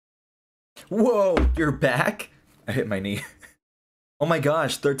Whoa, you're back? I hit my knee. Oh my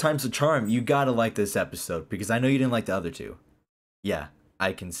gosh, third time's the charm. You gotta like this episode, because I know you didn't like the other two. Yeah,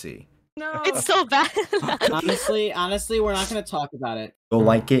 I can see. No. It's so bad. honestly, we're not gonna talk about it. Go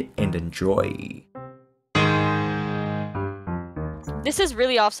like it and enjoy. This is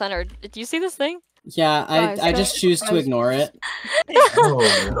really off-centered. Did you see this thing? Yeah, I just choose to ignore it.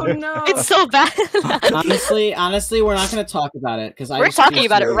 Oh no. It's so bad. honestly, we're not gonna talk about it because We're talking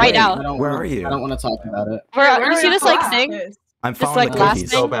about it right now. Where are you? I don't want to talk about it. You see this like thing? I'm This following like the last cookies.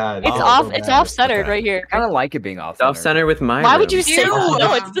 thing. So bad. It's Oh, off. so It's bad. off-centered Okay. right here. I don't like it being off. Off center with my. Why would you say Ew. that?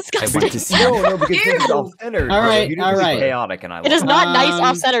 No, it's I went disgusting. to see. No, because this is off centered. All right, You do all this right. chaotic, and I It is love not nice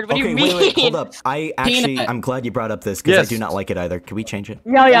off-centered. What do you mean? Wait, hold up. Peanut. I'm glad you brought up this because Yes. I do not like it either. Can we change it?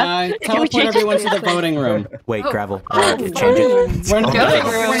 Yeah, yeah. Teleport change it? everyone to the voting room. Wait, gravel. Oh. Change it. We're not Voting gonna,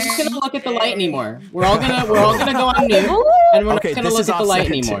 room. we're not gonna look at the light anymore. We're all gonna go on mute, and we're not Okay, gonna this look is at the light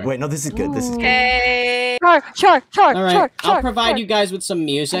offset. anymore. Wait, no, this is good. This is good. Okay. Char. All right, I'll provide you guys with some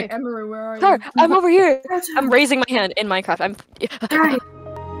music. Hey, Emery, where are you? Char, I'm over here. I'm raising my hand in Minecraft.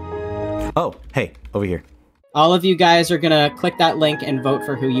 Oh, hey, over here. All of you guys are gonna click that link and vote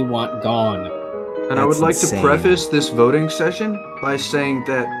for who you want gone. And I would That's like insane. to preface this voting session by saying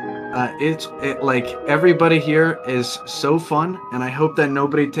that like everybody here is so fun, and I hope that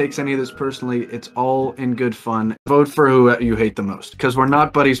nobody takes any of this personally. It's all in good fun. Vote for who you hate the most, because we're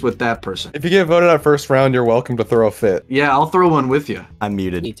not buddies with that person. If you get voted out first round, you're welcome to throw a fit. Yeah, I'll throw one with you. I'm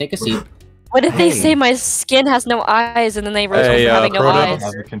muted. You take a seat. What if they Hey. say my skin has no eyes and then they roast Hey, me for having no Proto. eyes?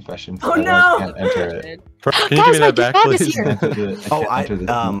 have a confession. Oh, I no. can't enter it. Can you Guys, give me my that back, dog is please? here. Oh,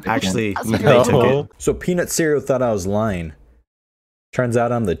 actually, they took it. So Peanut Cereal thought I was lying. Turns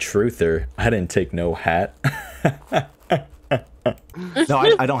out I'm the truther. I didn't take no hat. No,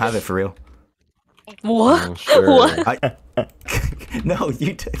 I don't have it for real. What? Oh, sure. What? No,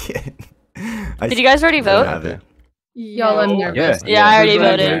 you took it. Did you guys already I don't vote? have it. Y'all, I'm nervous. Yeah, I already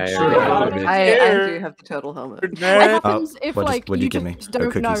voted. I do have the total helmet. What happens if what'd like you you give me? just Oh,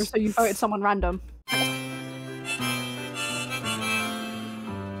 don't know, cookies. so you voted someone random?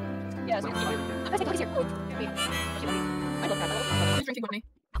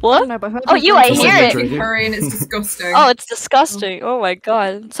 What? No, but Oh, you, I hear it. Trigger? and it's disgusting. Oh, it's disgusting. Oh my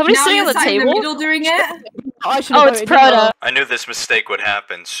god. Somebody's now sitting on you're the sat in the table? middle doing it. Oh, it's Proto. I knew this mistake would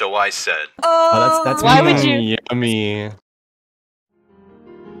happen, so I said. Oh, that's why me. would you? Yummy.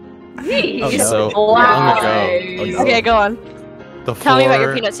 Jeez. So, Wow. long ago, Okay, go on. Tell me about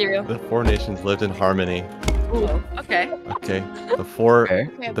your peanut cereal. The four nations lived in harmony. Okay. Okay. The four,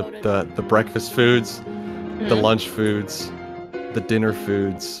 Okay. the breakfast foods, the lunch foods, the dinner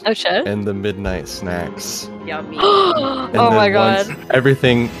foods, Oh shit. and the midnight snacks. Yummy. Oh And my then once god.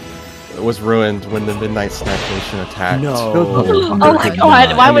 everything was ruined when the midnight snack nation attacked. No. Oh my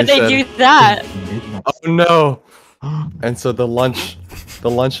god, why And would they they said- do that? Oh no! And so the lunch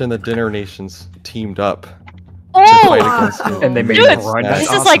and the dinner nations teamed up to fight Oh! against them. And they made Dude, run. That's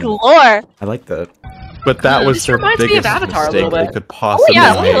This is like awesome. lore. I like that. But that was This their reminds me of biggest Avatar a mistake little they bit. could Oh possibly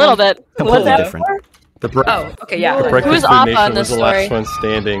yeah, a make. little bit. Completely that different. Oh, okay, yeah. The breakfast Who's food Appa nation in was this the last story? one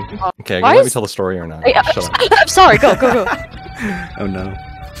standing. Okay, Why let me is- tell the story or not? Hey, Shut up. I'm sorry, go. Oh no.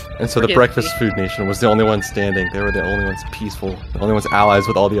 And so the Forgive breakfast food nation was the only one standing. They were the only ones peaceful, the only ones allies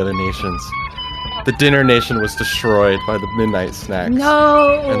with all the other nations. The dinner nation was destroyed by the midnight snacks.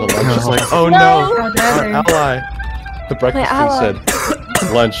 No. And the lunch was like, oh No. no, our ally. The breakfast ally. food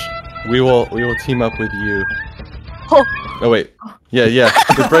said, lunch, we will team up with you. Oh. Oh wait, yeah.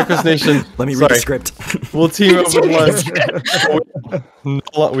 The breakfast nation. Let me read the sorry, script. we'll team up with lunch.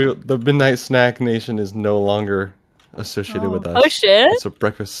 The midnight snack nation is no longer associated with us. Oh shit. So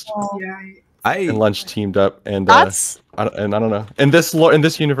breakfast I and lunch teamed up, and That's I don't know. In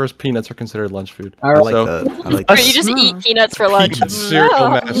this universe, peanuts are considered lunch food. All I right. like So- that. I like Or that. you just eat peanuts for lunch. Peanut cereal Oh,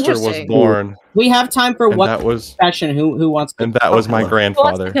 master was interesting. born, We have time for and one that was confession. Who wants? and that was my Who wants to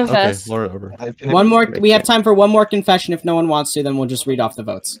grandfather. Okay, confess? Lord over. One more. We have time for one more confession. If no one wants to, then we'll just read off the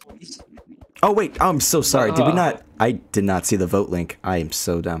votes. Oh wait, I'm so sorry. Did we not? I did not see the vote link. I am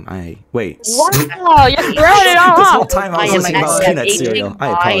so dumb. Wait. Wow, you're throwing it all This whole off. time I was I am listening about accepting peanut cereal.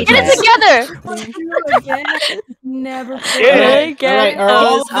 I my- Get apologize. it together. Never. Get are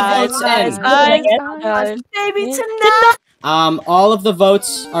all those the votes eyes, in? eyes. Baby tonight. All of the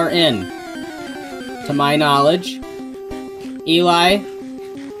votes are in. To my knowledge, Eli,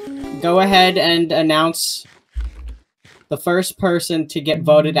 go ahead and announce the first person to get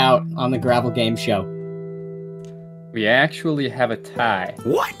voted out on the Gravel Game Show. We actually have a tie.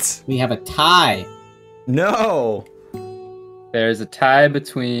 What? We have a tie. No. There's a tie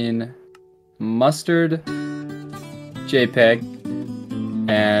between Mustard, JPEG,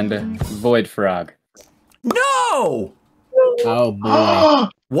 and Voiidfrog. No! Oh boy.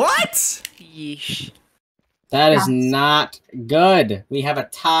 What? Yeesh. That is not good. We have a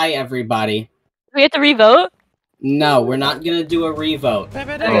tie, everybody. We have to revote? No, we're not gonna do a revote.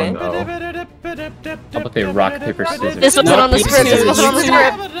 Okay. How about they rock, paper, scissors? This wasn't on the script. This wasn't on the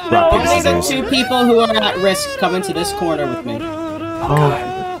script. Only the 2 people who are at risk come into this corner with me.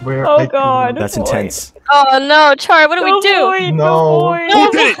 Oh god. That's intense. Oh no, Char, what do we do? No.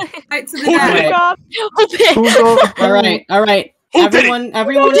 Who did Right to the death. Alright, alright. Everyone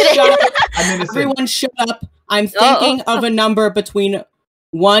shut up. I'm innocent. Everyone shut up. I'm thinking of a number between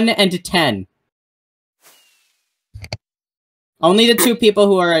 1 and 10. Only the 2 people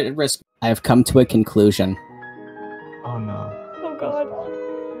who are at risk. I have come to a conclusion. Oh no. Oh god.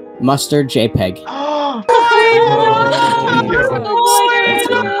 Mustard JPEG.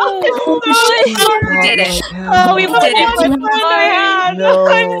 We did it. Oh, we did it. No.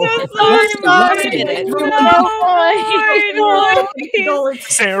 I'm so sorry, Mom. We did it. No.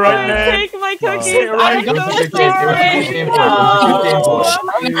 Say it right, man. Take my cookies. Say it right. I'm so sorry.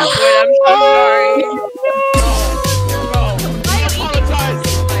 I'm so sorry.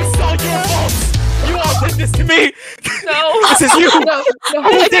 Did this to me? No. This is you. No. I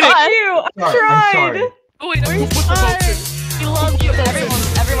did it. I I'm tried. sorry. Oh, wait, Who put the votes We love you.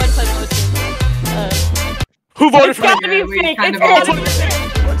 Everyone said motion. Who voted It's for me? gotta be we fake. kind It's of gotta all be did fake.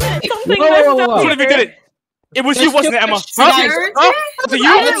 Something Whoa, messed whoa, whoa, up whoa. Who did it? It was you, wasn't it, Emma? Security? Huh? Was it you?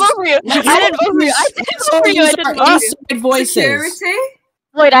 I didn't vote for you. I didn't vote for you. I didn't vote for you. I didn't vote for you. Inside voices. Security?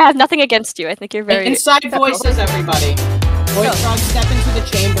 Wait, I have nothing against you. I think you're very... Inside voices, everybody. Voiidfrog, step into the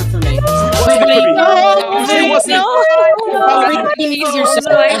chamber for me. Everybody needs yourself.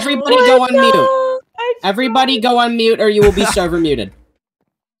 Everybody go on mute. Everybody go on mute or you will be server muted.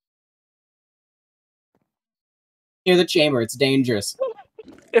 Near the chamber, it's dangerous.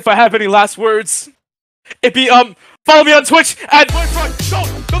 If I have any last words, it'd be follow me on Twitch at Voiidfrog.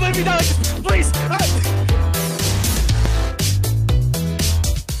 Don't let me die, please.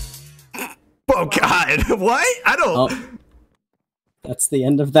 Oh god, what? I don't... Oh. That's the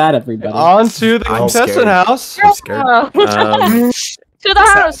end of that, everybody. On to the I'm contestant scared. house. I'm scared. To the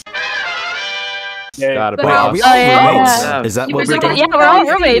house. Gotta be. Wait, are we Oh, all yeah. roommates? Is that what we're doing? Yeah, we're all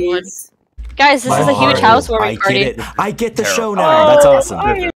roommates. Guys, this is a huge house where I we party. get it. I get the show now. That's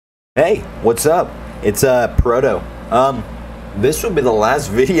awesome. Hey, what's up? It's Proto. This will be the last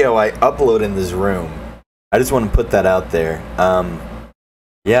video I upload in this room. I just want to put that out there.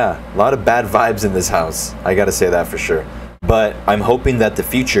 Yeah, a lot of bad vibes in this house. I gotta say that for sure. But I'm hoping that the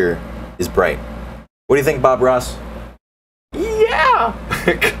future is bright. What do you think, Bob Ross? Yeah!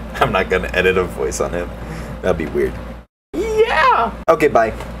 I'm not gonna edit a voice on him. That'd be weird. Yeah! Okay,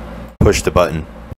 bye. Push the button.